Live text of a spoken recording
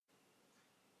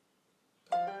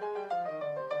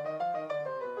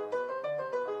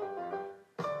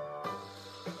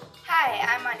Hi,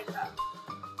 I'm Anika.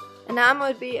 And I'm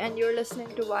Urbi, and you're listening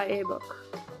to YA Book.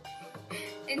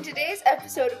 In today's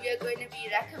episode, we are going to be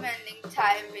recommending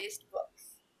time-based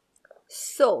books.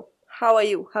 So, how are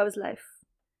you? How's life?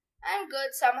 I'm good.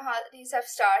 Summer holidays have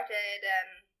started,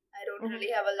 and I don't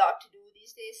really have a lot to do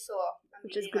these days, so I'm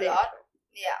Which is reading great. a lot.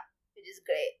 Yeah, which is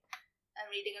great. I'm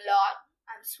reading a lot.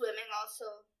 I'm swimming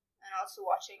also, and also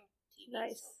watching TV.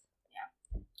 Nice. So,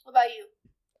 yeah. What about you?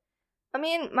 I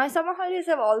mean, my summer holidays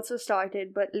have also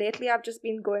started, but lately I've just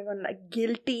been going on like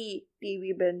guilty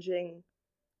TV binging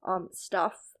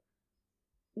stuff.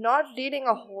 Not reading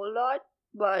a whole lot,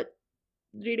 but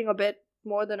reading a bit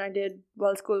more than I did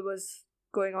while school was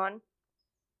going on.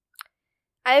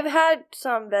 I've had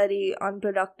some very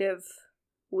unproductive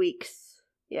weeks.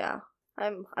 Yeah.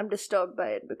 I'm disturbed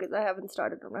by it because I haven't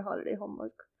started on my holiday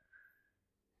homework.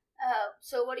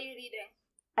 So what are you reading?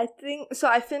 I think so.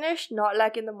 I finished Not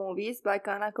Like in the Movies by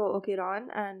Kanako Okiran,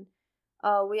 and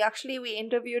we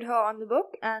interviewed her on the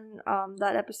book, and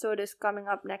that episode is coming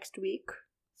up next week.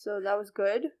 So that was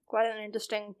good. Quite an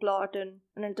interesting plot and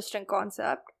an interesting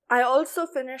concept. I also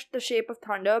finished The Shape of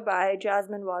Thunder by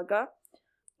Jasmine Varga,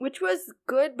 which was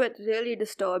good but really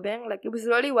disturbing. Like, it was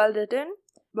really well written,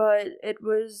 but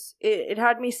it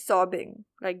had me sobbing,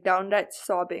 like downright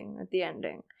sobbing at the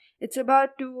ending. It's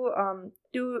about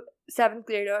two seventh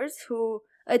graders who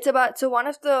it's about so one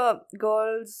of the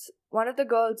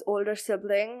girls older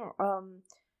sibling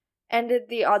ended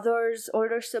the other's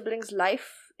older sibling's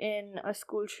life in a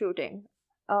school shooting.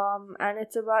 And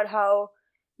it's about how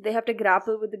they have to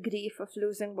grapple with the grief of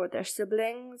losing both their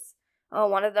siblings.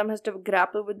 One of them has to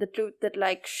grapple with the truth that,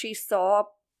 like, she saw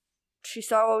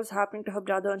what was happening to her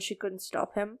brother and she couldn't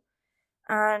stop him.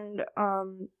 And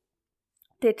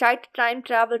they tried to time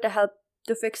travel to help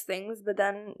to fix things, but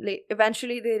then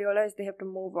eventually they realized they have to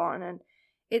move on. And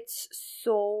it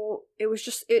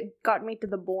got me to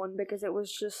the bone because it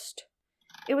was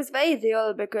very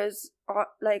real. Because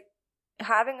like,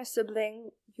 having a sibling,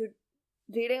 you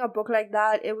reading a book like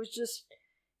that, it was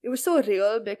so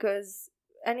real because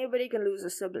anybody can lose a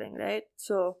sibling, right?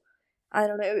 So I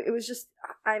don't know, it was just,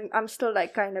 I'm still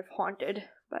like kind of haunted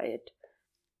by it.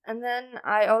 And then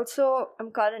I also am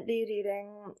currently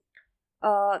reading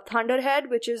Thunderhead,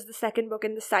 which is the second book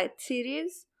in the Scythe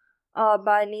series,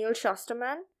 by Neil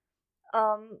Shusterman.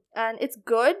 And it's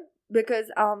good because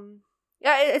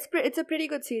it's a pretty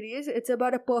good series. It's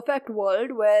about a perfect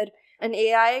world where an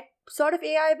AI, sort of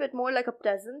AI, but more like a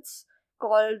presence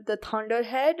called the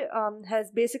Thunderhead, has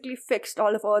basically fixed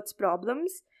all of Earth's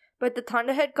problems. But the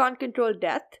Thunderhead can't control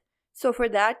death. So for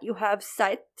that, you have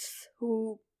Scythes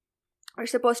who are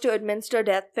supposed to administer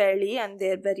death fairly, and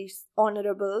they're very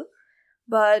honorable.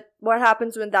 But what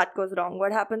happens when that goes wrong?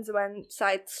 What happens when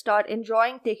Scythes start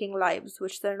enjoying taking lives,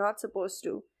 which they're not supposed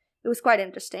to? It was quite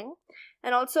interesting.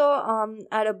 And also,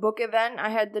 at a book event, I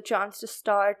had the chance to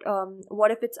start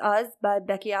What If It's Us by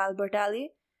Becky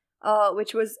Albertalli,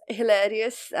 which was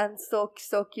hilarious and so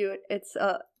cute. It's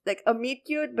like a meet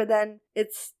cute, but then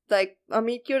it's like a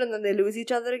meet cute and then they lose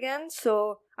each other again.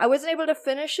 So I wasn't able to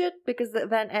finish it because the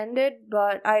event ended,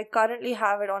 but I currently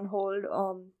have it on hold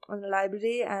on the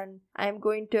library, and I'm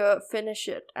going to finish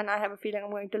it, and I have a feeling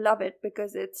I'm going to love it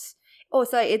because it's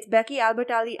Becky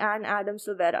Albertalli and Adam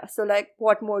Silvera. So, like,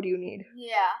 what more do you need?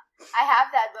 Yeah, I have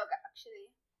that book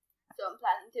actually, so I'm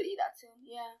planning to read that soon.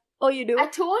 Yeah. Oh, you do? I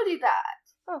told you that.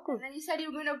 Oh, cool. And then you said you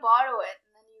were going to borrow it,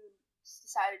 and then you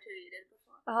decided to read it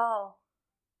before. Oh.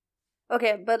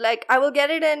 Okay, but like, I will get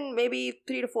it in maybe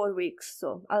 3 to 4 weeks,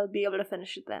 so I'll be able to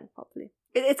finish it then, hopefully.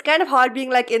 It's kind of hard being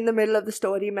like in the middle of the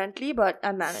story mentally, but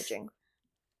I'm managing.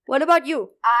 What about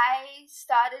you? I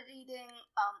started reading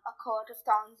A Court of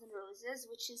Thorns and Roses,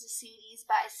 which is a series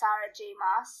by Sarah J.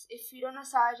 Maas. If you don't know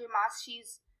Sarah J. Maas,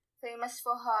 she's famous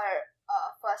for her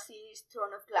first series,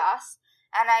 Throne of Glass.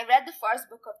 And I read the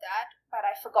first book of that, but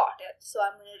I forgot it. So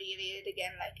I'm going to reread it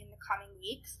again, like, in the coming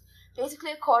weeks.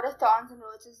 Basically, A Court of Thorns and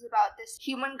Roses is about this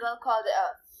human girl called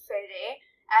Fere.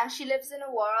 And she lives in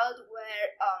a world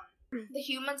where the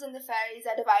humans and the fairies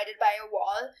are divided by a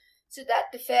wall, so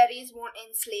that the fairies won't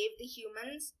enslave the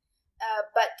humans.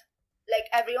 But,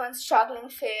 like, everyone's struggling.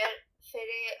 Fere,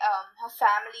 her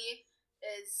family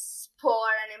is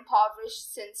poor and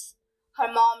impoverished since her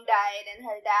mom died and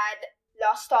her dad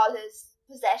lost all his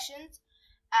possessions.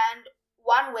 And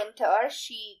one winter,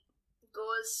 she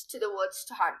goes to the woods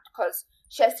to hunt because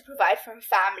she has to provide for her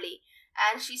family.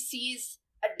 And she sees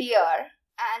a deer,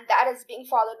 and that is being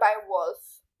followed by a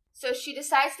wolf. So she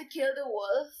decides to kill the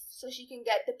wolf so she can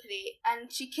get the prey,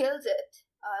 and she kills it.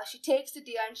 She takes the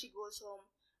deer and she goes home.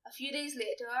 A few days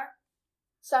later,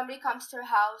 somebody comes to her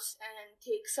house and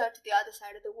takes her to the other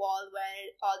side of the wall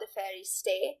where all the fairies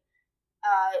stay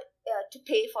to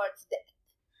pay for its death.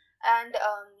 And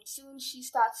soon she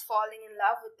starts falling in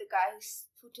love with the guy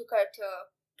who took her to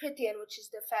Prithian, which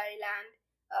is the fairyland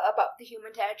above the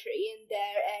human territory in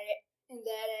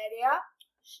their area.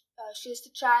 She has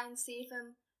to try and save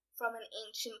him from an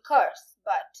ancient curse,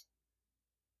 but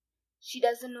she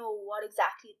doesn't know what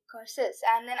exactly the curse is.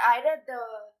 And then I read the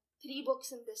 3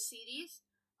 books in this series: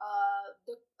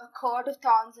 A Court of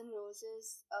Thorns and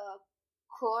Roses, A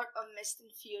Court of Mist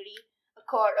and Fury, A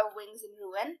Court of Wings and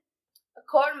Ruin. A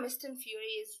Court of Mist and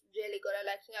Fury is really good. I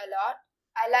like it a lot.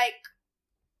 I like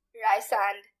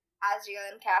Rhysand, Azriel,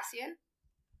 and Cassian.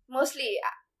 Mostly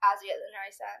Azriel and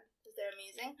Rhysand, because they're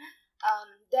amazing.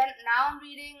 Then now I'm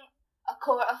reading A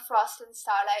Court of Frost and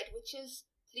Starlight, which is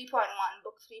 3.1,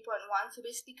 book 3.1. So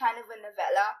basically kind of a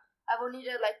novella. I've only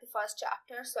read like the first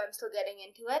chapter, so I'm still getting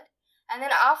into it. And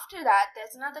then after that,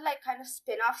 there's another like kind of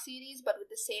spin-off series, but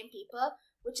with the same people,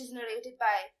 which is narrated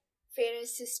by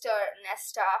Feyre's sister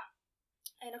Nesta.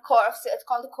 And it's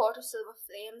called The Court of Silver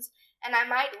Flames. And I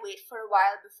might wait for a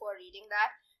while before reading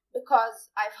that,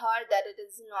 because I've heard that it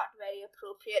is not very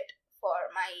appropriate for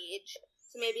my age.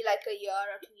 So maybe like a year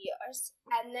or 2 years.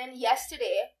 And then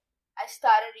yesterday, I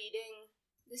started reading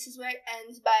This Is Where It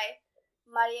Ends by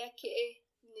Marieke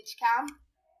Nijkamp.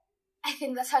 I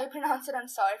think that's how you pronounce it. I'm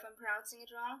sorry if I'm pronouncing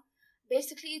it wrong.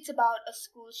 Basically, it's about a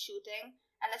school shooting,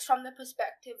 and it's from the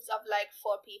perspectives of like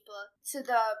 4 people. So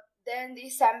they're in the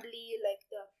assembly, like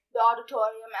the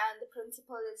auditorium, and the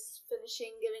principal is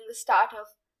finishing giving the start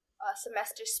of a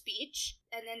semester speech,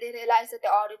 and then they realize that the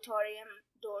auditorium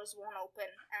doors won't open,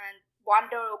 and one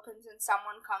door opens and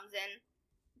someone comes in.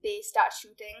 They start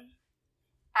shooting,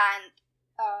 and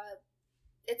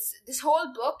this whole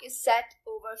book is set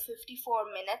over 54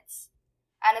 minutes,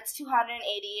 and it's 288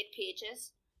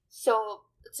 pages. So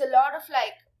it's a lot of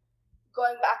like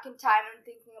going back in time and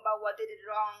thinking about what they did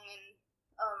wrong, and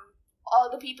all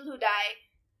the people who die.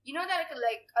 You know that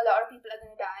like a lot of people are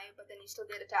going to die, but then you still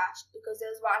get attached, because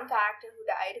there's one character who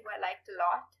died who I liked a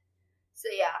lot. So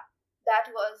yeah, that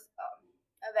was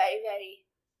a very, very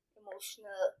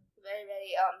emotional, very,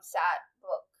 very sad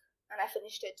book, and I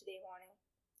finished it today morning.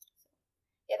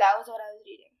 So, yeah, that was what I was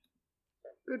reading.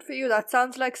 Good for you. That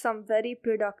sounds like some very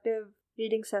productive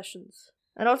reading sessions.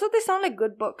 And also they sound like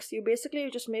good books. You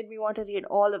just made me want to read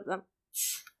all of them.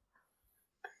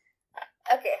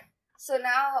 Okay, so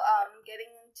now getting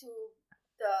into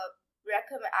the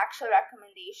actual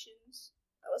recommendations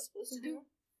I was supposed to do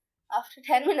after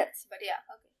 10 minutes, but yeah,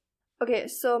 okay. Okay,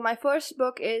 so my first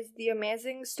book is The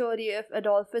Amazing Story of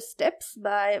Adolphus Tips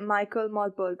by Michael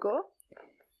Morpurgo.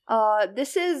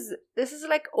 This is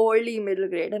like early middle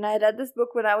grade, and I read this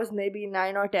book when I was maybe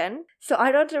 9 or 10, so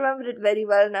I don't remember it very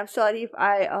well, and I'm sorry if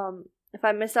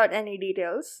I miss out any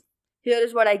details. Here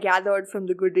is what I gathered from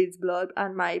the Goodreads blurb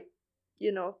and my,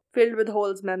 filled with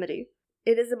holes memory.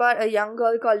 It is about a young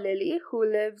girl called Lily who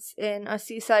lives in a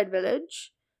seaside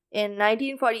village in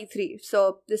 1943.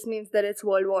 So this means that it's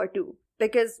World War II,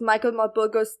 because Michael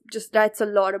Morpurgo just writes a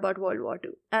lot about World War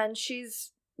II. And she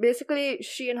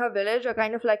and her village are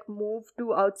kind of like moved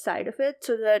to outside of it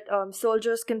so that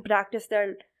soldiers can practice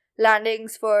their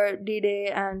landings for D-Day,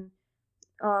 and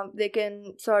they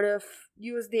can sort of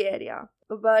use the area.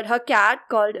 But her cat,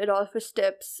 called Adolphus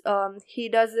Tips, he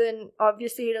doesn't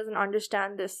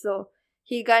understand this, so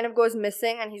he kind of goes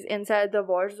missing, and he's inside the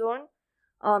war zone,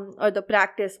 or the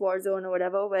practice war zone or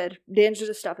whatever, where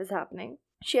dangerous stuff is happening.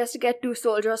 She has to get 2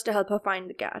 soldiers to help her find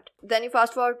the cat. Then you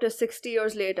fast forward to 60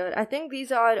 years later. I think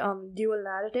these are dual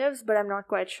narratives, but I'm not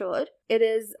quite sure. It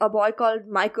is a boy called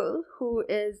Michael who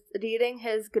is reading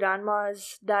his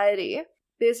grandma's diary.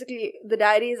 Basically, the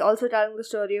diary is also telling the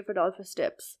story of Adolphus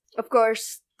Tips. Of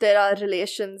course, there are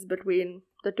relations between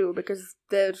the two because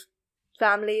they're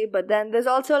family, but then there's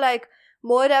also like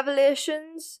more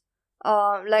revelations.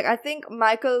 Like I think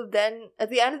Michael then,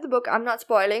 at the end of the book, I'm not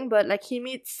spoiling, but like he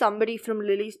meets somebody from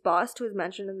Lily's past who is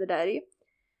mentioned in the diary.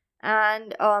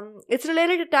 And it's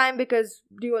related to time because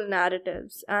dual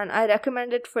narratives. And I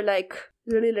recommend it for like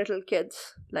really little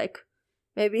kids. Like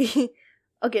maybe,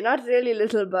 okay, not really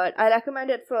little, but I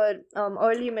recommend it for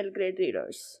early middle grade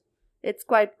readers. It's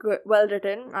quite good, well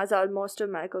written, as are most of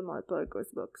Michael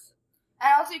Morpurgo's books.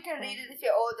 And also you can read it if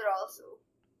you're older also.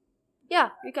 Yeah,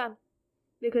 you can.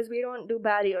 Because we don't do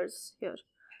barriers here.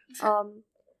 My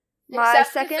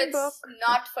except second if it's book,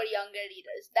 not for younger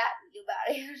readers, that we do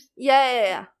barriers.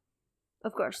 Yeah.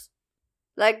 Of course.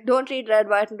 Like, don't read Red,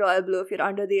 White, and Royal Blue if you're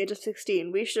under the age of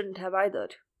 16. We shouldn't have either.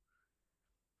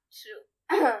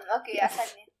 True. Okay, yeah, tell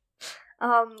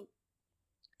me.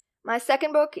 My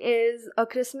second book is A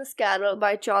Christmas Carol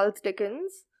by Charles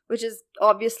Dickens, which is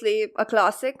obviously a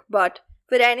classic, but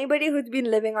for anybody who's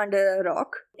been living under a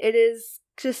rock, it is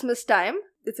Christmas time.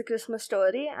 It's a Christmas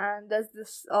story, and there's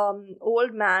this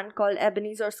old man called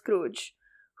Ebenezer Scrooge,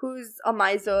 who's a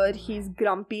miser. He's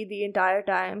grumpy the entire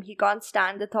time. He can't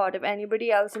stand the thought of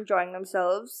anybody else enjoying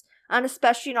themselves, and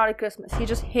especially not at Christmas. He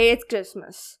just hates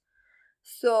Christmas.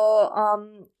 So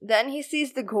then he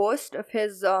sees the ghost of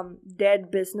his dead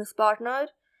business partner,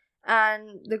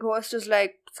 and the ghost is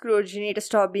like, Scrooge, you need to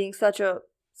stop being such a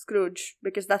Scrooge,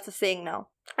 because that's a saying now.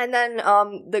 And then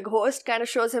the ghost kind of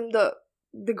shows him the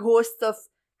ghosts of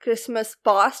Christmas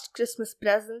past, Christmas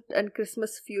present, and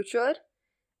Christmas future,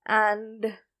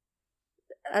 and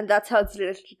that's how it's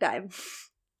related to time.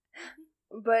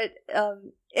 But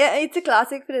it's a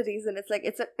classic for a reason. It's like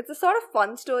it's a sort of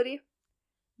fun story.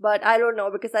 But I don't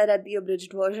know because I read the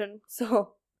abridged version,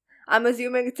 so I'm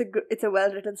assuming it's a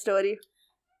well-written story.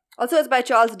 Also, it's by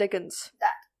Charles Dickens.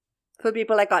 That. For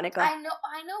people like Anika. I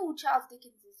know who Charles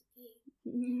Dickens is.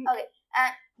 Okay.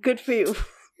 Good for you.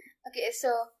 Okay,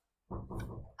 so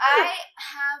I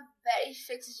have very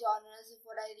fixed genres of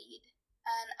what I read,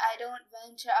 and I don't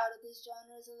venture out of these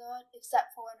genres a lot,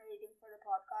 except for when reading for the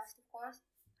podcast, of course.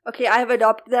 Okay, I have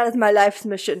adopted that as my life's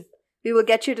mission. We will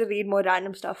get you to read more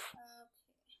random stuff.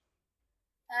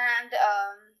 And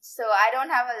so I don't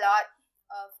have a lot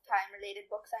of time-related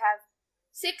books. I have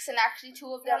 6, and actually 2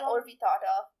 of them Urvi thought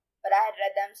of, but I had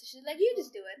read them, so she's like, you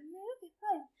just do it. I'm like, okay,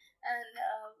 fine. And,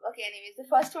 okay, anyways, the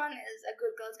first one is A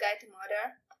Good Girl's Guide to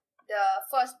Murder, the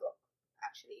first book,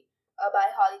 actually,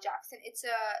 by Holly Jackson. It's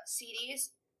a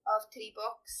series of 3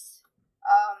 books.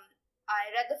 I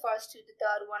read the first 2, the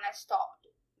third one I stopped,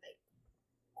 like,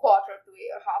 quarter of the way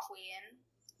or halfway in,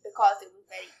 because it was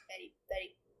very, very,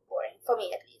 very boring, for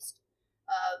me at least.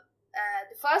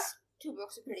 The first 2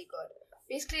 books are pretty good.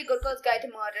 Basically, Good Girl's Guide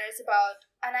to Murder is about,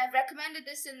 and I've recommended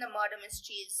this in the Murder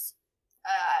Mysteries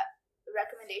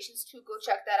recommendations too. Go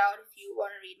check that out if you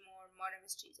want to read more murder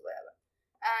mysteries or whatever.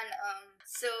 And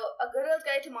so A Good Girl's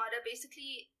Guide to Murder,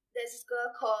 basically, there's this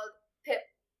girl called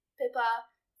Pippa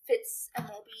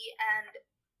Fitz-Amobi, and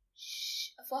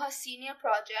for her senior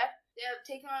project, they have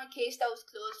taken on a case that was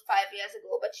closed 5 years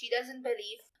ago, but she doesn't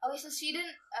believe. Okay, so she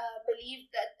didn't believe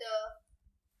that the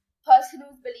person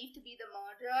who's believed to be the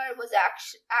murderer was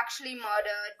actually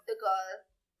murdered the girl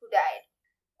who died.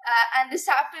 And this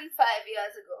happened 5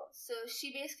 years ago. So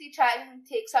she basically tries and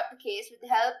takes up the case with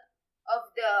the help of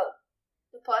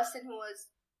the person who was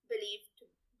believed to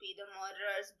be the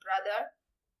murderer's brother.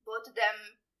 Both of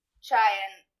them try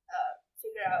and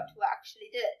figure out who actually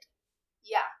did it.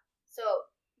 Yeah. So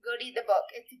go read the book.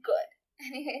 It's good.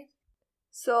 Anyway.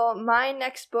 So my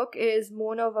next book is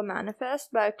Moon Over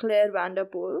Manifest by Claire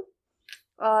Vanderpool.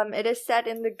 It is set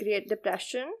in the Great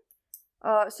Depression.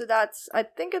 So that's, I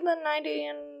think, in the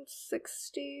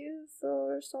 1960s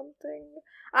or something.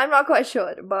 I'm not quite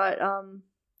sure, but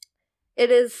it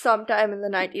is sometime in the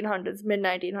 1900s,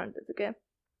 mid-1900s, okay?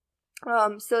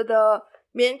 So the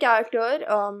main character,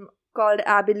 called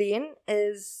Abilene,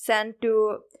 is sent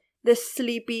to this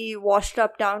sleepy,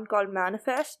 washed-up town called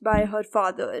Manifest by her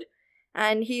father.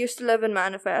 And he used to live in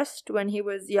Manifest when he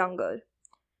was younger.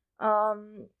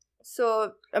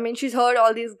 So, I mean, she's heard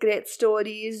all these great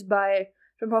stories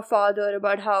from her father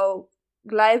about how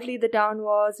lively the town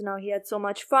was and how he had so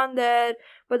much fun there.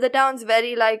 But the town's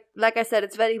very, like I said,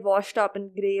 it's very washed up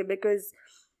and grey because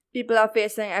people are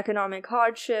facing economic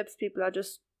hardships, people are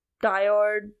just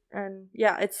tired, and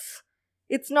yeah, it's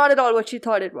not at all what she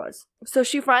thought it was. So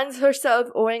she finds herself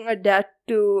owing a debt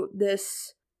to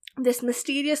this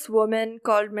mysterious woman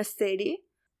called Miss Sadie.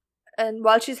 And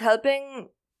while she's helping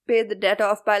pay the debt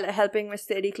off by helping Miss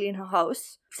Sadie clean her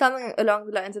house, something along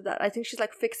the lines of that. I think she's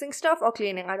like fixing stuff or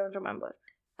cleaning, I don't remember.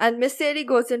 And Miss Sadie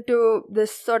goes into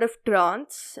this sort of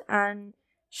trance, and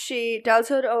she tells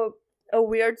her a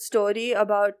weird story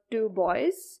about 2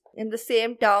 boys in the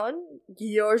same town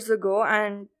years ago,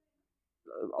 and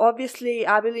obviously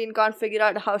Abilene can't figure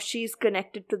out how she's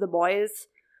connected to the boys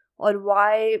or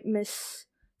why Miss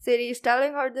Sadie is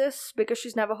telling her this, because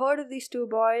she's never heard of these 2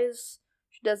 boys.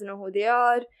 She doesn't know who they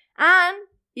are. And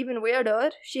even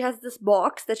weirder, she has this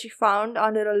box that she found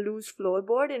under a loose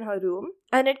floorboard in her room,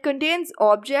 and it contains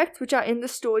objects which are in the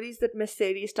stories that Miss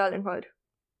Sadie is telling her.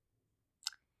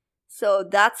 So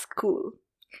that's cool.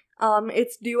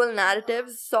 It's dual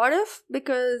narratives, sort of,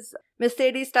 because Miss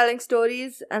Sadie is telling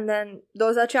stories, and then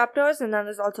those are chapters, and then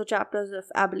there's also chapters of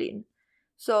Abilene.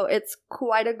 So it's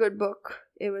quite a good book.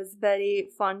 It was very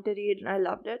fun to read, and I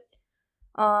loved it.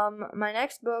 My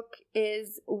next book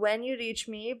is When You Reach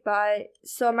Me by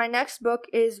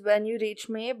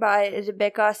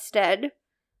Rebecca Stead.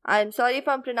 I'm sorry if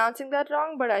I'm pronouncing that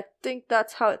wrong, but I think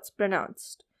that's how it's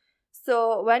pronounced.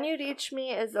 So When You Reach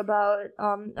Me is about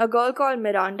a girl called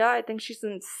Miranda. I think she's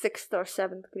in 6th or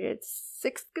 7th grade.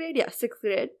 6th grade? Yeah, 6th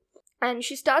grade. And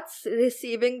she starts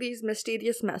receiving these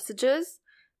mysterious messages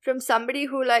from somebody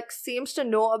who seems to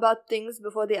know about things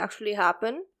before they actually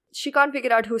happen. She can't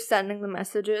figure out who's sending the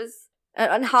messages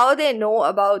and how they know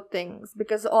about things,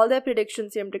 because all their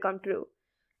predictions seem to come true.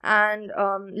 And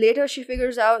later she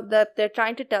figures out that they're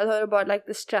trying to tell her about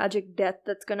this tragic death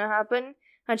that's gonna happen,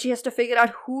 and she has to figure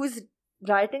out who's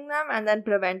writing them and then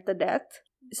prevent the death.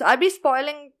 So I'd be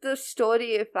spoiling the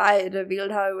story if I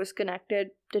revealed how it was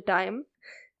connected to time.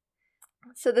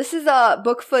 So this is a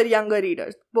book for younger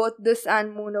readers, both this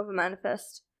and Moon Over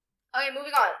Manifest. Okay,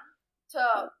 moving on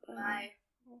to my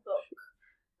book,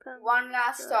 One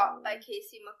Last Stop by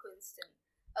Casey McQuiston.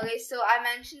 Okay, so I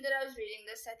mentioned that I was reading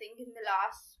this, I think, in the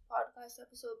last podcast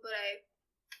episode, but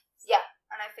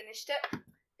I finished it.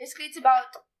 Basically, it's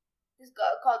about this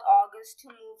girl called August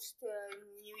who moves to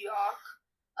New York,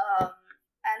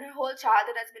 and her whole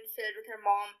childhood has been filled with her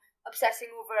mom obsessing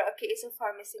over a case of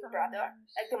her missing brother,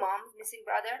 the mom's missing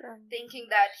brother, thinking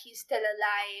that he's still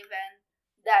alive and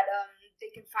that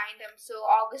they can find him. So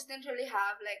August didn't really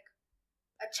have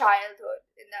a childhood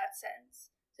in that sense.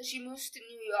 So she moves to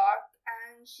New York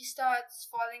and she starts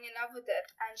falling in love with it,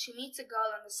 and she meets a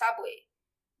girl on the subway,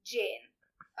 Jane,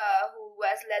 who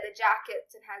wears leather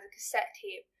jackets and has a cassette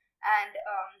tape and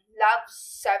loves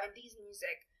 70s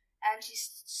music, and she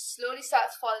slowly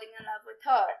starts falling in love with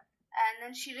her. And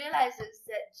then she realizes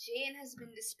that Jane has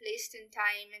been displaced in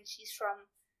time and she's from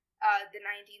the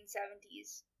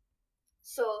 1970s.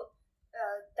 So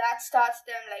that starts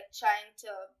them trying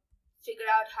to figure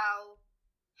out how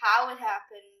it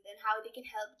happened and how they can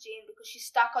help Jane, because she's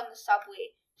stuck on the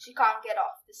subway. She can't get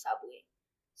off the subway.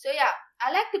 So yeah,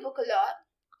 I like the book a lot.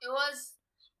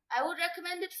 I would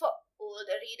recommend it for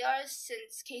older readers,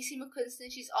 since Casey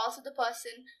McQuiston, she's also the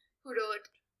person who wrote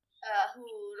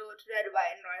Red,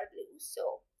 White, and Royal Blue.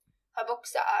 So her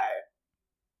books are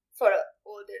for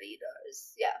older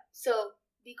readers. Yeah. So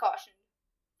be cautioned.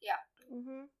 Yeah.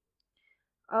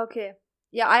 Okay.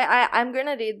 Yeah, I'm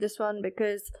gonna read this one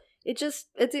because it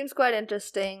seems quite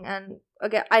interesting, and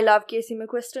again, I love Casey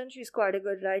McQuiston. She's quite a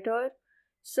good writer.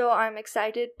 So I'm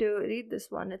excited to read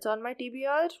this one. It's on my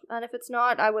TBR, and if it's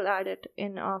not, I will add it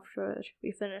in after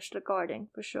we finish recording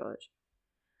for sure.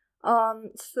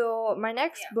 So my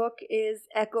next book is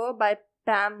Echo by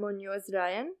Pam Munoz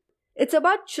Ryan. It's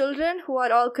about children who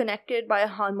are all connected by a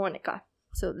harmonica.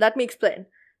 So let me explain.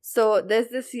 So there's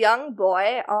this young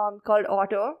boy called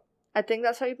Otto. I think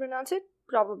that's how you pronounce it,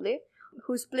 probably,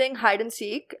 who's playing hide and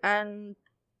seek, and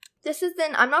this is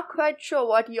I'm not quite sure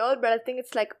what year, but I think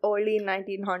it's early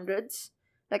 1900s,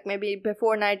 maybe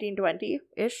before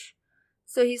 1920-ish.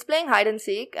 So he's playing hide and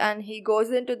seek, and he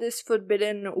goes into this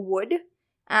forbidden wood,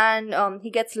 and he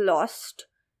gets lost,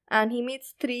 and he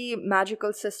meets 3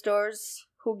 magical sisters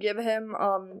who give him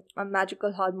a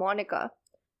magical harmonica.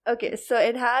 Okay, so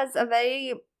it has a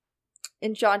very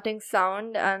enchanting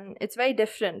sound, and it's very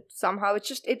different somehow.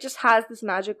 It just has this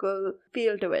magical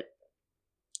feel to it.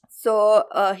 So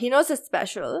he knows it's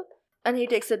special, and he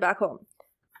takes it back home.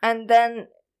 And then,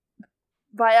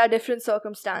 via different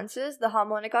circumstances, the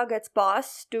harmonica gets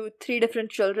passed to 3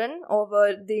 different children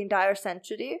over the entire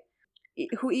century,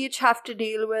 who each have to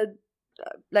deal with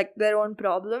their own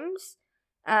problems,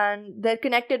 and they're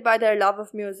connected by their love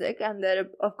of music and their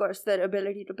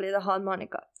ability to play the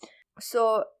harmonica.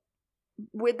 So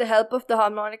with the help of the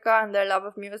harmonica and their love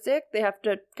of music, they have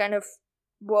to kind of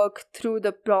work through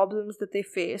the problems that they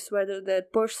face, whether they're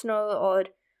personal or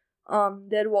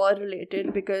they're war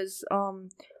related, because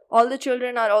all the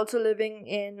children are also living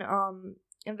in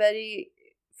very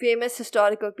famous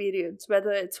historical periods,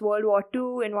 whether it's World War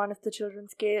II in one of the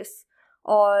children's case,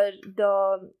 or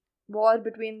the war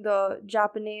between the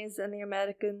Japanese and the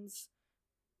Americans.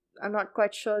 I'm not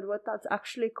quite sure what that's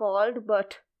actually called,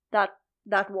 but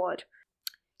that war.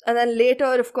 And then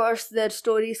later, of course, their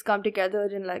stories come together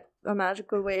in a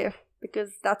magical way,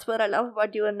 because that's what I love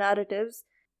about your narratives.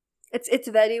 It's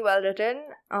very well written.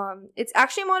 It's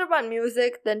actually more about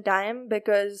music than time,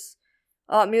 because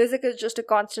music is just a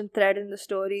constant thread in the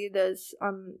story. There's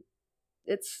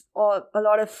it's a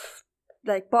lot of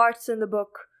parts in the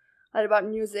book are about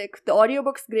music. The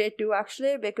audiobook's great too,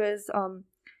 actually, because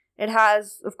it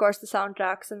has, of course, the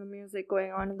soundtracks and the music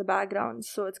going on in the background,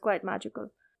 so it's quite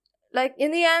magical.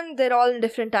 In the end, they're all in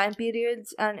different time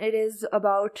periods, and it is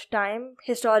about time,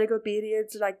 historical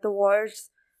periods like the wars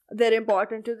they're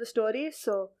important to the story.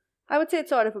 So I would say it's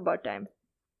sort of about time.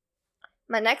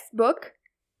 My next book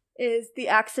is The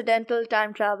Accidental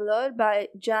Time Traveler by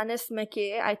Janice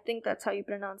McKay. I think that's how you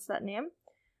pronounce that name.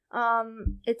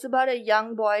 It's about a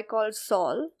young boy called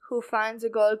Saul who finds a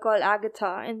girl called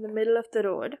Agatha in the middle of the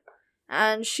road,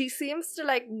 and she seems to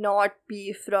like not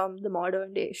be from the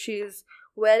modern day. She's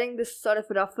wearing this sort of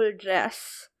ruffled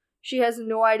dress. She has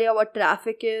no idea what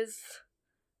traffic is.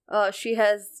 She's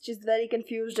very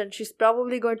confused, and she's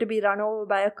probably going to be run over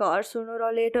by a car sooner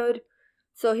or later.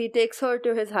 So he takes her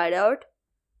to his hideout.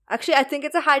 Actually, I think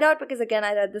it's a hideout because again,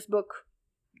 I read this book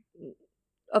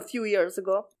a few years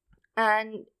ago,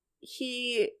 and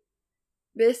he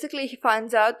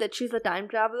finds out that she's a time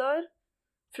traveler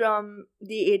from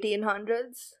the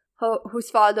 1800s, whose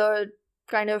father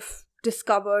kind of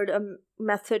discovered a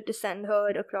method to send her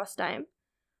across time,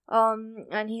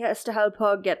 and he has to help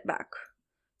her get back.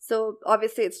 So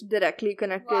obviously it's directly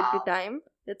connected to time.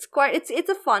 It's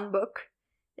a fun book.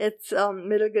 It's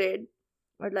middle grade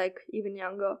or like even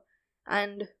younger,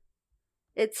 and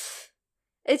it's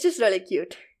just really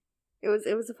cute. It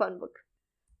was a fun book.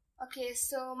 Okay,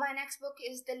 so my next book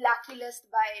is The Lucky List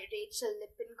by Rachel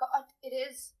Lippincott. It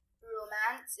is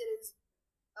romance. It is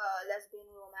lesbian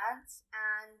romance,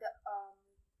 and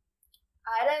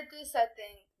I read this, I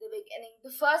think, the beginning. The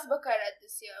first book I read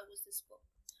this year was this book.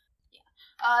 Yeah.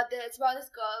 It's about this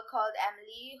girl called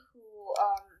Emily who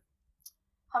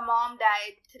her mom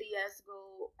died 3 years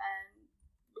ago and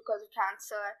because of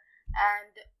cancer,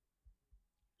 and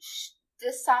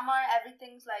this summer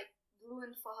everything's like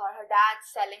ruined for her. Her dad's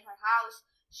selling her house.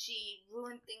 She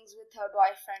ruined things with her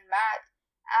boyfriend Matt,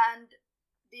 and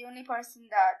the only person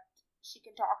that she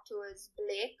can talk to is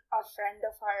Blake, a friend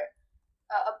of her,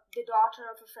 the daughter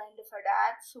of a friend of her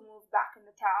dad's who moved back in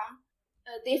the town.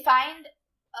 They find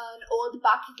an old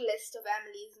bucket list of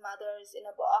Emily's mother's in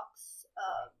a box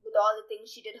with all the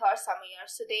things she did her summer year.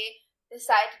 So they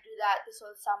decide to do that this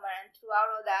whole summer, and throughout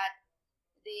all that,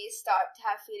 they start to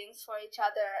have feelings for each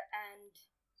other, and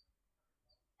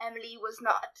Emily was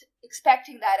not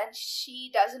expecting that, and she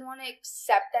doesn't want to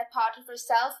accept that part of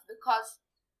herself because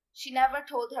she never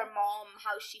told her mom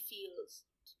how she feels,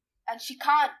 and she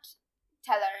can't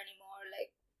tell her anymore,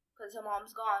 like, because her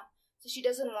mom's gone. So she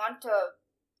doesn't want to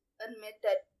admit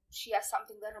that she has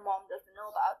something that her mom doesn't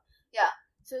know about. Yeah,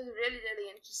 so it's a really,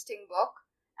 really interesting book,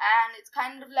 and it's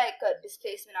kind of like a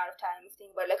displacement out of time. If you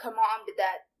think about it, like her mom did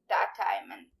that time,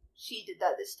 and she did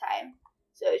that this time.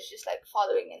 So it's just like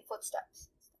following in footsteps.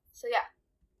 So yeah.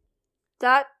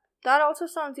 That also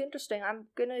sounds interesting. I'm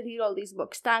gonna read all these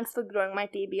books. Thanks for growing my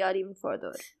TBR even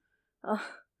further.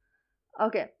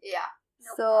 Okay. Yeah.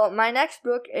 So my next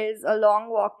book is A Long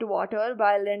Walk to Water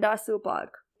by Linda Sue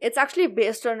Park. It's actually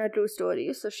based on a true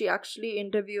story. So she actually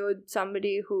interviewed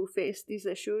somebody who faced these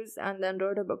issues and then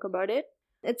wrote a book about it.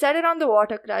 It's set around the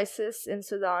water crisis in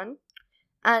Sudan,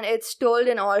 and it's told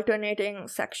in alternating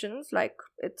sections, like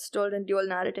it's told in dual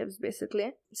narratives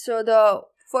basically. So the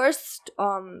first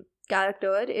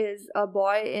character is a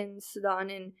boy in Sudan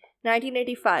in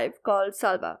 1985 called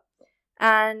Salva,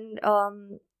 and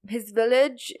his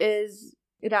village is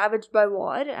ravaged by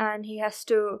war, and he has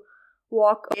to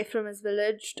walk away from his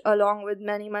village along with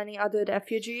many other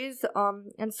refugees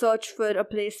and search for a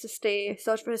place to stay,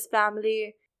 search for his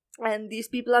family, and these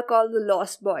people are called the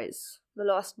Lost Boys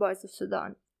of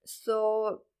Sudan.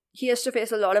 So he has to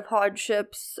face a lot of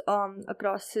hardships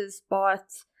across his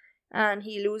path, and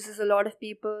he loses a lot of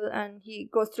people, and he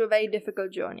goes through a very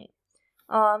difficult journey.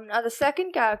 Now the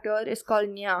second character is called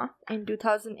Nya in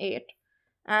 2008,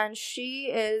 and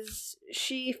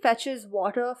she fetches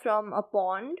water from a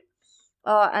pond,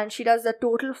 and she does a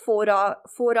total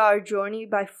 4-hour journey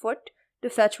by foot to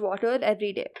fetch water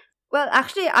every day. Well,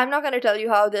 actually, I'm not going to tell you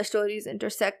how their stories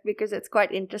intersect because it's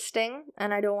quite interesting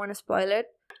and I don't want to spoil it.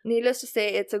 Needless to say,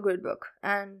 it's a good book,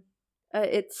 and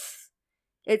it's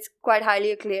quite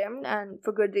highly acclaimed, and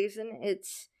for good reason.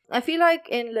 I feel like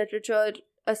in literature,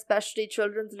 especially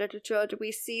children's literature,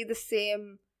 we see the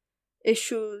same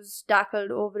issues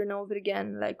tackled over and over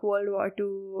again, like World War II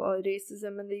or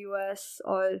racism in the US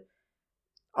or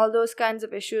all those kinds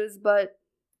of issues. But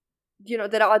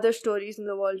there are other stories in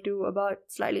the world too about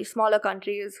slightly smaller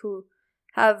countries who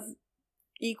have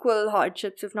equal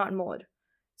hardships, if not more.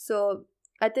 So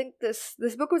I think this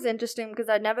book was interesting because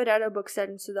I'd never read a book set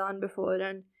in Sudan before,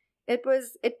 and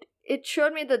it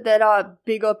showed me that there are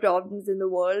bigger problems in the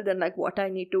world than like what I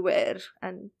need to wear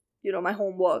and my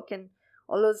homework and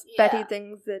all those petty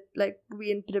things that like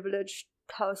we in privileged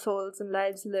households and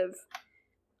lives live.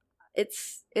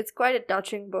 It's quite a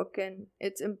touching book, and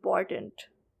it's important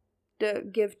to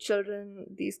give children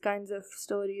these kinds of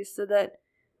stories so that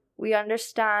we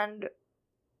understand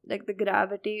like the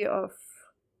gravity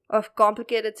of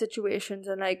complicated situations,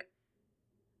 and like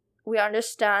we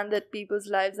understand that people's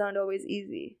lives aren't always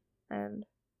easy, and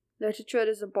literature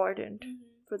is important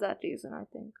for that reason, I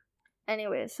think.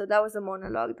 Anyway, so that was a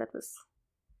monologue that was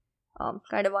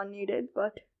kind of unneeded.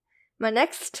 But my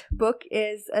next book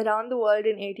is Around the World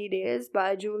in 80 Days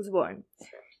by Jules Verne.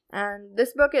 And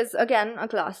this book is again a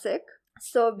classic.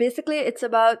 So basically it's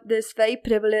about this very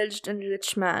privileged and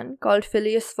rich man called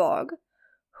Phileas Fogg,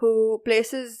 who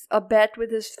places a bet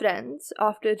with his friends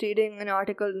after reading an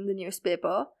article in the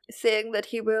newspaper saying that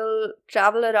he will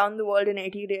travel around the world in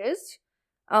 80 days.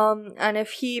 And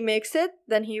if he makes it,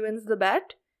 then he wins the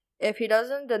bet. If he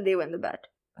doesn't, then they win the bet.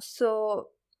 So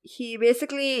he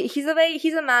basically, he's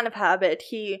a man of habit.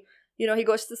 He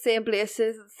goes to the same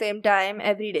places at the same time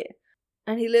every day.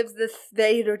 And he lives this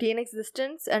very routine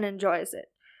existence and enjoys it.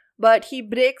 But he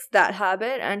breaks that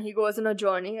habit and he goes on a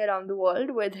journey around the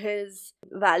world with his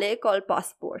valet called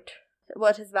Passport.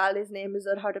 What his valet's name is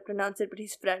or how to pronounce it, but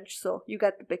he's French, so you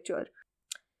get the picture.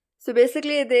 So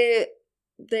basically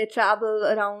they travel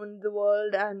around the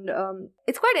world, and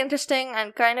it's quite interesting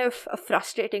and kind of a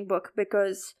frustrating book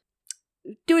because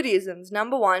two reasons.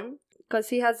 Number one, because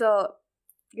he has a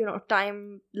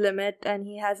time limit and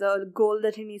he has a goal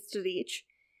that he needs to reach.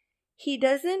 He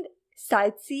doesn't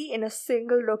sightsee in a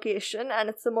single location, and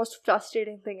it's the most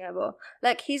frustrating thing ever.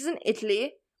 Like, he's in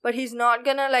Italy, but he's not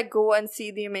gonna like go and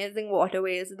see the amazing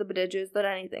waterways or the bridges or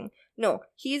anything. No,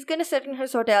 he's gonna sit in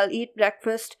his hotel, eat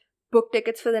breakfast, book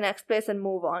tickets for the next place, and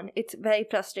move on. It's very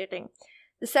frustrating.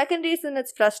 The second reason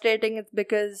it's frustrating is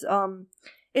because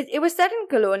it was set in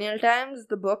colonial times.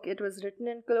 The book, it was written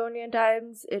in colonial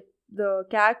times. The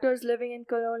characters living in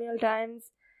colonial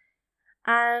times.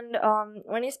 And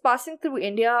when he's passing through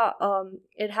India,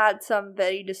 it had some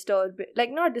very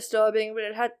not disturbing, but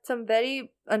it had some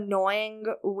very annoying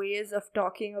ways of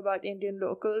talking about Indian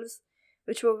locals,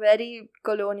 which were very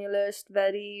colonialist,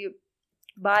 very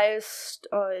biased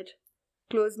or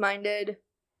close-minded.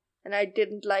 And I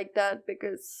didn't like that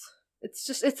because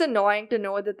it's annoying to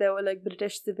know that there were like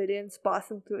British civilians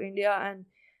passing through India and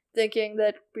thinking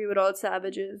that we were all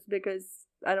savages, because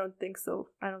I don't think so.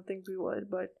 I don't think we were,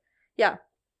 but yeah.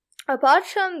 Apart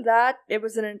from that, it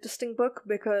was an interesting book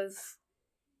because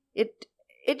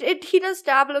he does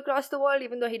travel across the world,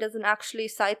 even though he doesn't actually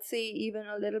sightsee even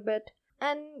a little bit.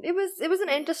 And it was an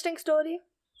interesting story.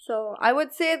 So I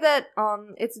would say that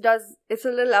it's a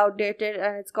little outdated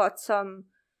and it's got some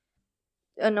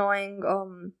annoying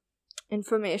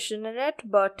information in it,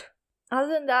 but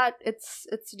other than that, it's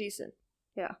decent.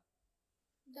 Yeah.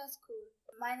 That's cool.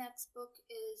 My next book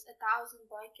is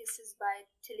 1,000 Boy Kisses by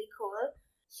Tillie Cole.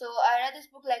 So I read this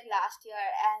book like last year,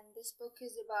 and this book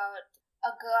is about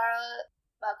a girl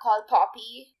called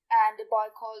Poppy and a boy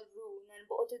called Rune, and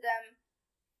both of them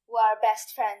were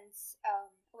best friends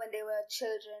when they were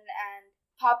children. And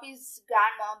Poppy's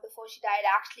grandmom, before she died,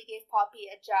 actually gave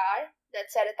Poppy a jar that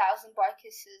said 1,000 boy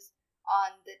kisses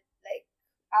on the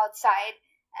outside,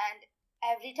 and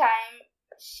every time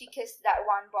she kissed that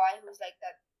one boy who's like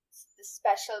the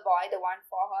special boy, the one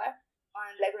for her,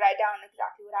 and like write down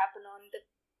exactly what happened on the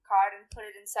card and put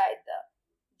it inside the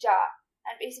jar.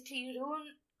 And basically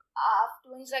Rune,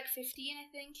 after when he's like 15, I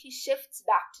think, he shifts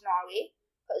back to Norway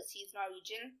because he's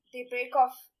Norwegian.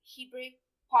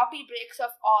 Poppy breaks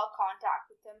off all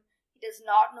contact with him. He does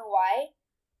not know why.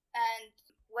 And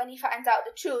when he finds out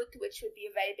the truth, which would be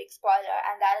a very big spoiler,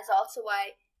 and that is also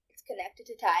why it's connected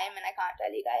to time, and I can't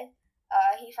tell you guys,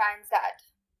 he finds that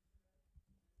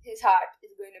his heart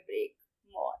is going to break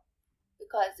more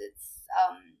because it's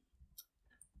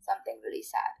something really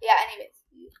sad. Yeah, anyways.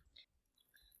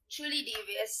 Truly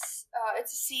Devious.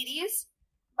 It's a series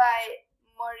by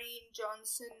Maureen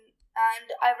Johnson, and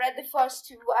I read the first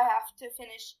two. I have to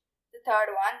finish the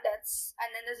third one. And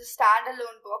then there's a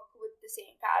standalone book with the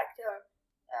same character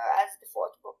as the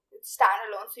fourth book. It's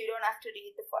standalone, so you don't have to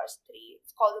read the first three.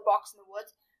 It's called The Box in the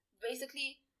Woods.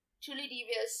 Basically, Truly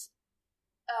Devious,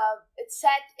 it's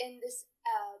set in this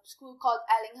school called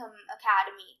Ellingham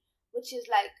Academy, which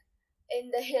is like in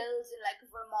the hills in like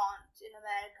Vermont in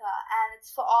America, and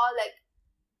it's for all like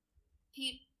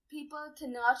people to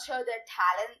nurture their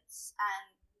talents and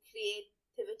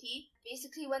creativity.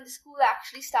 Basically, when the school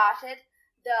actually started,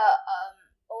 the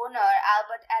owner,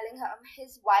 Albert Ellingham,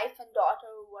 his wife and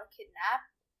daughter were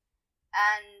kidnapped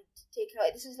and taken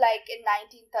away. This is like in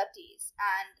 1930s,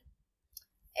 and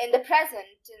in the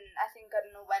present, in I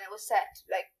don't know when it was set,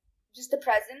 like just the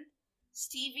present,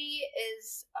 Stevie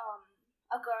is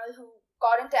a girl who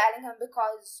got into Ellingham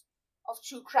because of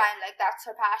true crime. Like, that's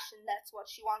her passion, that's what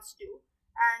she wants to do.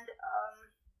 And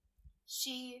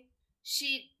she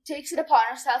takes it upon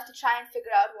herself to try and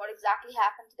figure out what exactly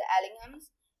happened to the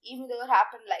Ellinghams, even though it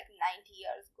happened like 90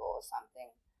 years ago or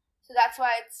something. So that's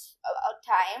why it's about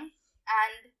time.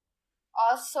 And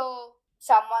also,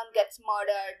 someone gets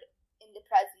murdered in the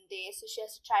present day, so she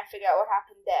has to try and figure out what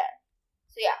happened there.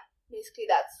 So yeah, basically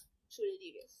that's truly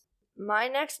devious. My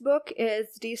next book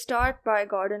is Restart by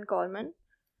Gordon Coleman.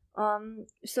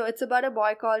 So it's about a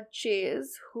boy called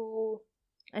Chase who,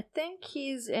 I think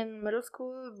he's in middle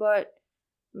school, but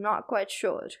I'm not quite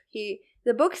sure.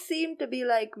 The book seemed to be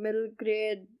like middle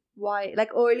grade Y,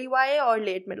 like early YA or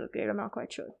late middle grade. I'm not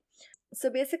quite sure. So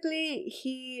basically,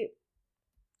 he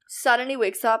suddenly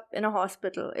wakes up in a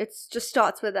hospital. It just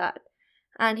starts with that,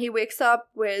 and he wakes up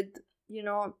with,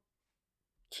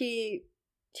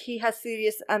 he has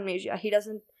serious amnesia. He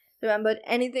doesn't remember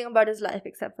anything about his life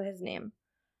except for his name.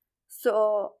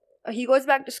 So he goes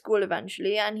back to school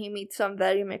eventually, and he meets some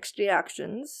very mixed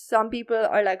reactions. Some people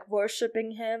are like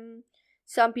worshipping him.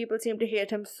 Some people seem to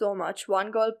hate him so much.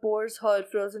 One girl pours her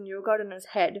frozen yogurt in his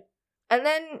head. And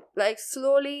then, like,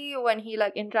 slowly, when he,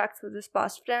 like, interacts with his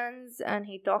past friends and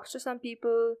he talks to some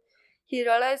people, he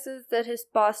realizes that his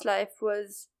past life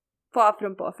was far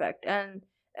from perfect. And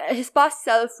his past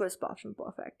self was far from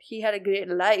perfect. He had a great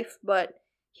life, but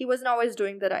he wasn't always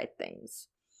doing the right things.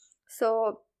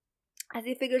 So, as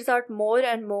he figures out more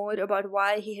and more about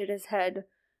why he hit his head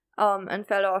and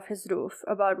fell off his roof,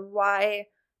 about why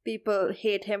people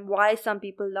hate him, why some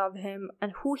people love him,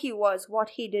 and who he was,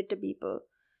 what he did to people,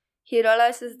 he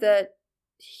realizes that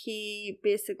he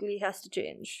basically has to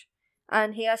change.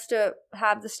 And he has to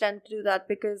have the strength to do that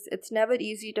because it's never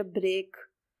easy to break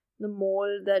the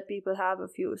mold that people have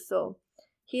of you. So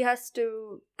he has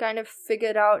to kind of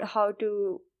figure out how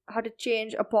to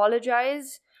change,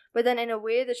 apologize, but then in a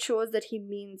way that shows that he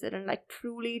means it and like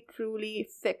truly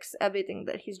fix everything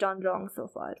that he's done wrong so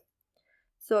far.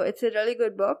 So it's a really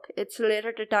good book. It's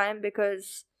related to time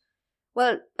because,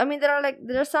 well, I mean, there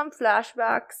are some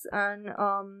flashbacks and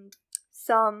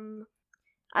some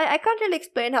I can't really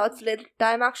explain how it's related to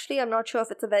time actually. I'm not sure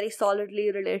if it's a very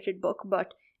solidly related book,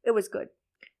 but it was good.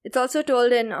 It's also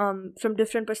told in from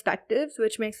different perspectives,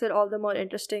 which makes it all the more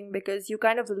interesting because you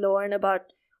kind of learn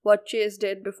about what Chase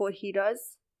did before he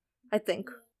does, I think.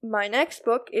 My next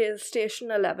book is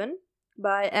Station 11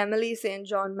 by Emily St.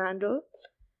 John Mandel.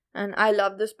 And I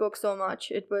love this book so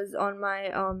much. It was on my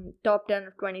top 10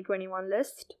 of 2021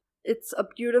 list. It's a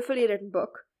beautifully written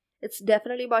book. It's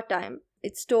definitely about time.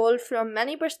 It's told from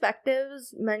many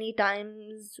perspectives, many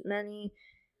times, many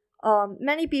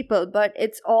people, but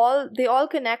they all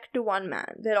connect to one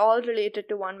man. They're all related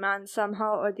to one man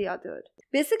somehow or the other.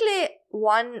 Basically,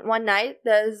 one night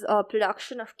there's a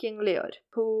production of King Lear,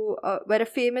 where a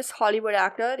famous Hollywood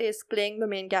actor is playing the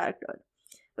main character.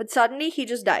 But suddenly he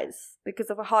just dies because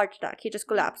of a heart attack. He just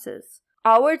collapses.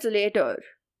 Hours later,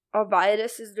 a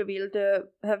virus is revealed to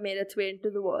have made its way into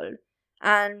the world.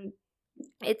 And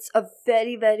it's a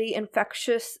very, very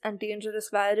infectious and dangerous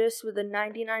virus with a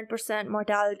 99%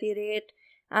 mortality rate.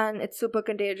 And it's super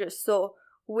contagious. So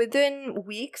within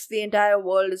weeks, the entire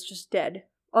world is just dead.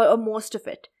 Or most of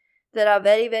it. There are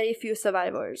very, very few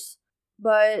survivors.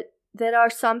 But there are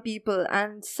some people,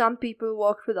 and some people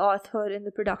worked with Arthur in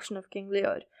the production of King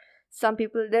Lear. Some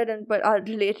people didn't, but are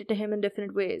related to him in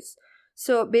different ways.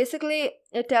 So basically,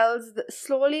 it tells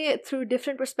slowly through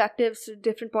different perspectives, through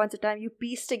different points of time, you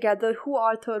piece together who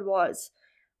Arthur was,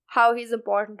 how he's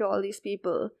important to all these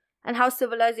people, and how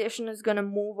civilization is going to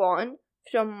move on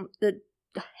from the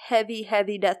heavy,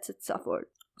 heavy deaths it suffered.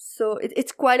 So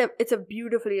it's a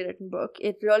beautifully written book.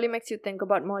 It really makes you think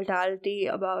about mortality,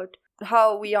 about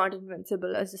how we aren't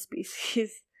invincible as a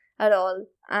species at all,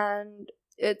 and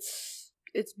it's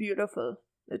beautiful.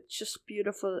 It's just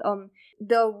beautiful.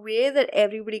 The way that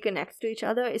everybody connects to each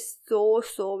other is so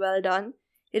well done.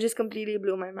 It just completely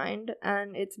blew my mind,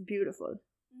 and it's beautiful.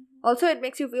 Also, it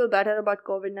makes you feel better about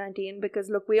COVID-19 because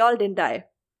look, we all didn't die,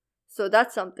 so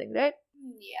that's something, right?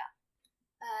 Yeah.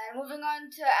 Moving on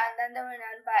to And Then There Were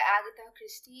None by Agatha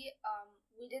Christie.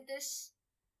 We did this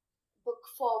book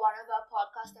for one of our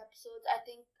podcast episodes, I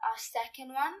think our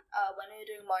second one, when we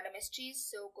were doing murder mysteries,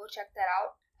 so go check that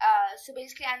out. So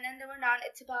basically, And Then There Were None,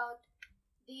 it's about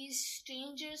these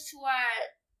strangers who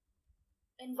are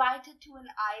invited to an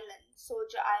island,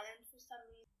 Soldier Island, for some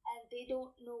reason, and they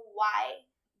don't know why.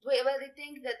 Well, they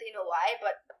think that they know why,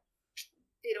 but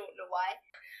they don't know why.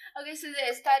 Okay, so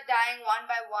they start dying one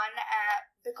by one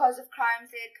because of crimes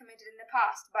they had committed in the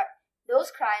past, but those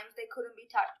crimes, they couldn't be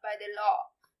touched by the law.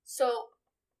 So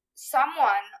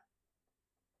someone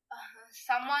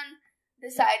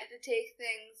decided to take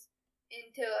things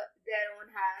into their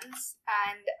own hands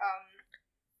and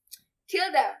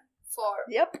kill them for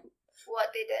Yep. what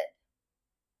they did.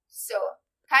 So,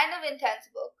 kind of intense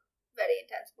book. Very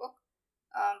intense book.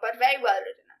 But very well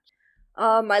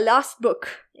written. My last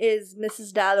book is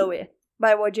Mrs. Dalloway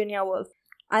by Virginia Woolf.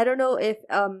 I don't know if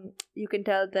you can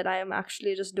tell that I am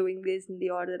actually just doing these in the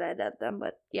order I read them,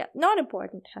 but yeah, not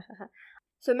important.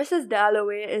 So Mrs.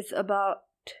 Dalloway is about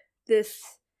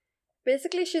this.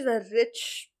 Basically, she's a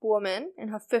rich woman in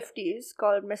her 50s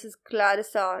called Mrs.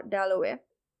 Clarissa Dalloway.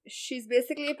 She's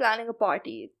basically planning a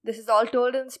party. This is all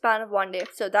told in the span of one day,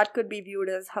 so that could be viewed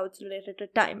as how it's related to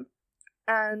time.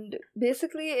 And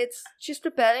basically, she's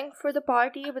preparing for the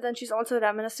party, but then she's also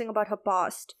reminiscing about her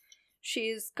past.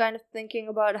 She's kind of thinking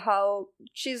about how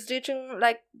she's reaching,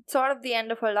 like, sort of the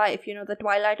end of her life, the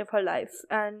twilight of her life,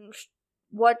 and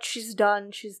what she's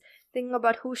done. She's thinking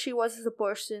about who she was as a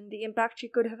person, the impact she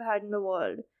could have had in the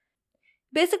world.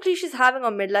 Basically, she's having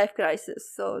a midlife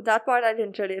crisis, so that part I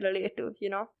didn't really relate to,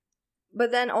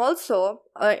 But then also,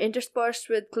 interspersed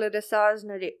with Clarissa's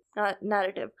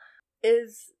narrative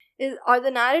are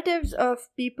the narratives of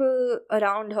people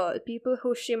around her, people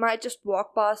who she might just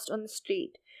walk past on the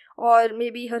street, or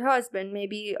maybe her husband,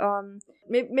 maybe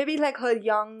like her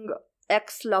young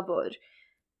ex-lover.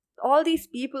 All these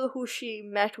people who she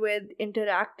met with,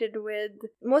 interacted with,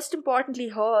 most importantly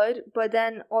her, but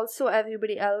then also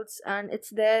everybody else, and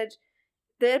it's their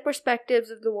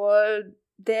perspectives of the world,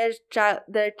 their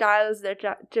trials, their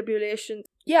tribulations.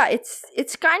 Yeah,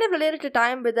 it's kind of related to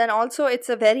time, but then also it's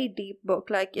a very deep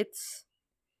book. Like,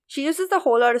 she uses a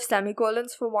whole lot of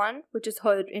semicolons for one, which is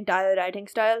her entire writing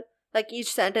style. Like,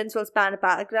 each sentence will span a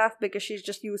paragraph because she's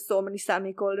just used so many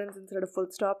semicolons instead of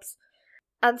full stops.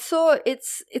 And so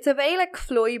it's a very, like,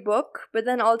 flowy book, but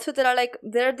then also there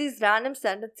are these random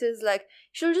sentences, like,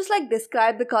 she'll just, like,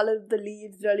 describe the color of the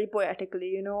leaves really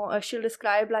poetically, or she'll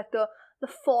describe, like, the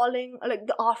falling, like,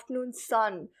 the afternoon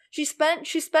sun. She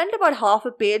spent about half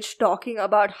a page talking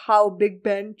about how Big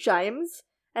Ben chimes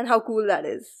and how cool that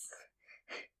is.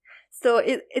 So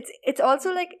it's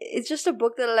also, like, it's just a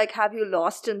book that'll, like, have you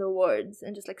lost in the words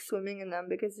and just, like, swimming in them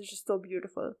because it's just so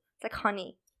beautiful. It's like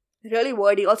honey. Really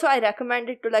wordy. Also, I recommend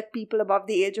it to, like, people above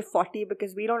the age of 40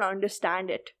 because we don't understand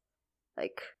it.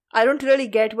 Like, I don't really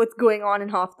get what's going on in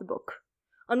half the book.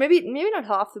 Or maybe not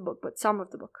half the book, but some of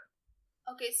the book.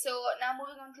 Okay, so now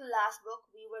moving on to the last book,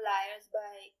 We Were Liars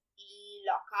by E.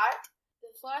 Lockhart. The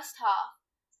first half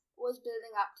was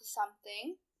building up to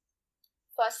something.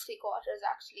 First 3 quarters,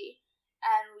 actually.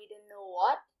 And we didn't know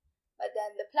what. But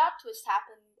then the plot twist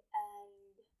happened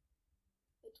and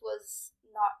it was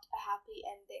not a happy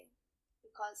ending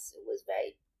because it was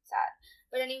very sad.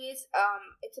 But anyways,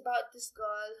 it's about this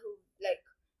girl who, like,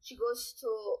 she goes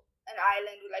to an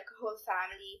island with, like, her whole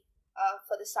family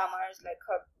for the summers. Like,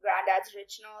 her granddad's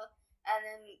rich and all, and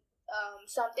then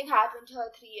something happened to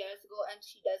her 3 years ago and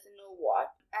she doesn't know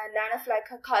what, and none of, like,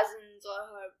 her cousins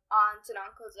or her aunts and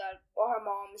uncles or her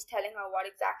mom is telling her what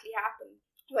exactly happened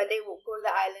when they go to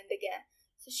the island again.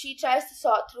 So she tries to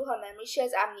sort through her memories. She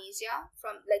has amnesia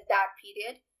from, like, that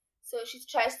period. So she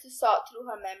tries to sort through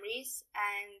her memories,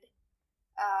 and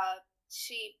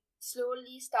she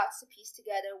slowly starts to piece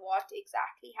together what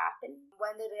exactly happened.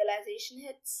 When the realization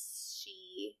hits,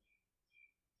 she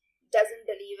doesn't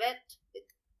believe it with,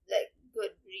 like,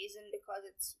 good reason because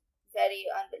it's very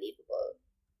unbelievable.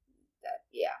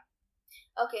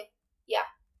 Okay.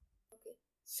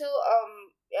 So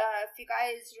if you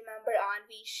guys remember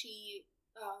Anvi, she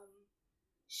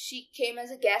came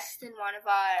as a guest in one of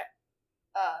our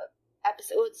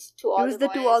episodes. To all it was the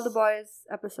To All the Boys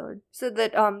episode, so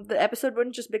that the episode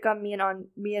wouldn't just become me and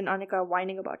Anika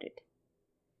whining about it.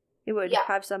 It would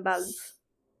have some balance.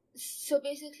 So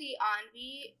basically,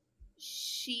 Anvi,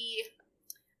 she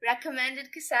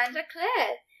recommended Cassandra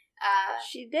Clare.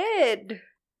 She did.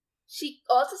 She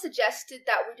also suggested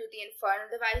that we do the Infernal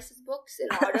Devices books in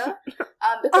order,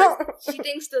 because she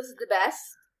thinks those are the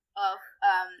best of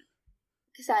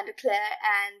Cassandra Clare,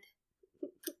 and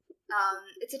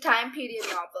it's a time period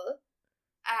novel,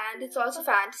 and it's also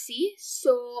fantasy.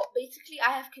 So basically,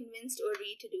 I have convinced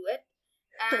Uri to do it.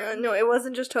 And no, it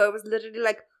wasn't just her. It was literally,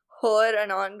 like, her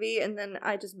and Anvi, and then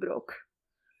I just broke.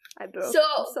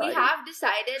 So we have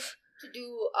decided to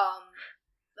do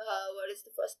what is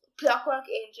the first? Clockwork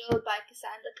Angel by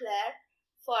Cassandra Clare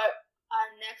for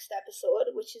our next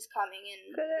episode, which is coming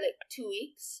in like 2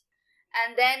 weeks.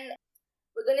 And then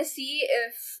we're going to see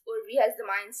if Urvi has the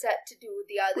mindset to do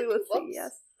the other two books. See,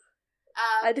 yes.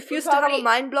 I refuse to have a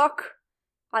mind block.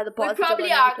 Either positive we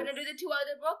probably or are going to do the 2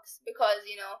 other books because,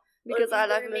 because I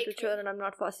like literature and I'm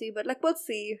not fussy, but, like, we'll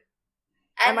see.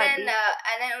 And then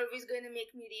Urvi's going to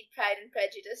make me read Pride and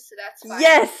Prejudice, so that's fine.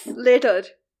 Yes! Later.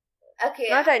 Okay.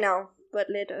 Not right now. but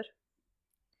later.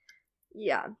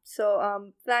 Yeah,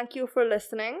 so thank you for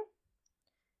listening.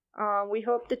 We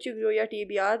hope that you grow your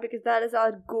TBR because that is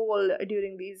our goal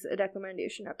during these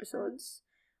recommendation episodes.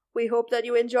 We hope that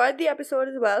you enjoyed the episode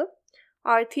as well.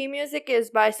 Our theme music is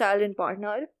by Silent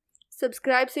Partner.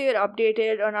 Subscribe so you're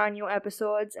updated on our new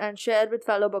episodes and share with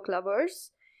fellow book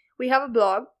lovers. We have a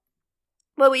blog.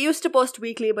 Well, we used to post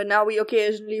weekly, but now we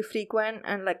occasionally frequent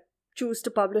and choose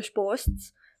to publish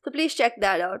posts. So please check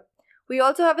that out. We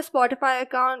also have a Spotify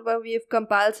account where we've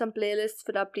compiled some playlists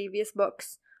for our previous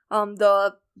books. And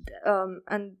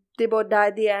They Both Die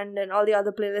at the End and all the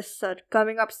other playlists are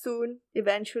coming up soon,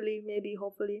 eventually, maybe,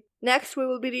 hopefully. Next, we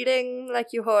will be reading, like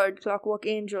you heard, Clockwork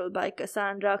Angel by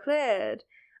Cassandra Clare.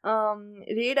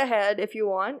 Read ahead if you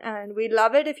want, and we'd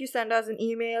love it if you send us an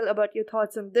email about your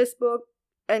thoughts on this book,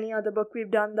 any other book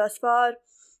we've done thus far,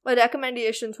 or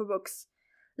recommendations for books.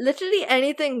 Literally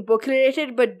anything book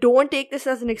related, but don't take this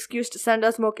as an excuse to send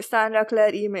us more Cassandra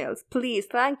Clare emails. Please,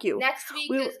 thank you. Next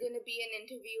week there's going to be an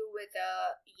interview with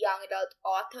a young adult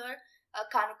author,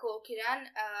 Kanako Kiran.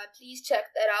 Please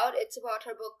check that out. It's about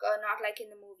her book, Not Like in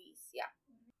the Movies. Yeah.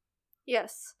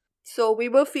 Yes. So we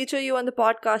will feature you on the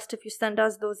podcast if you send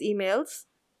us those emails.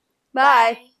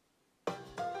 Bye.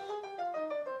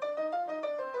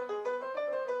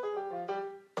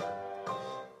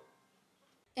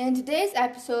 In today's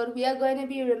episode, we are going to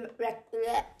be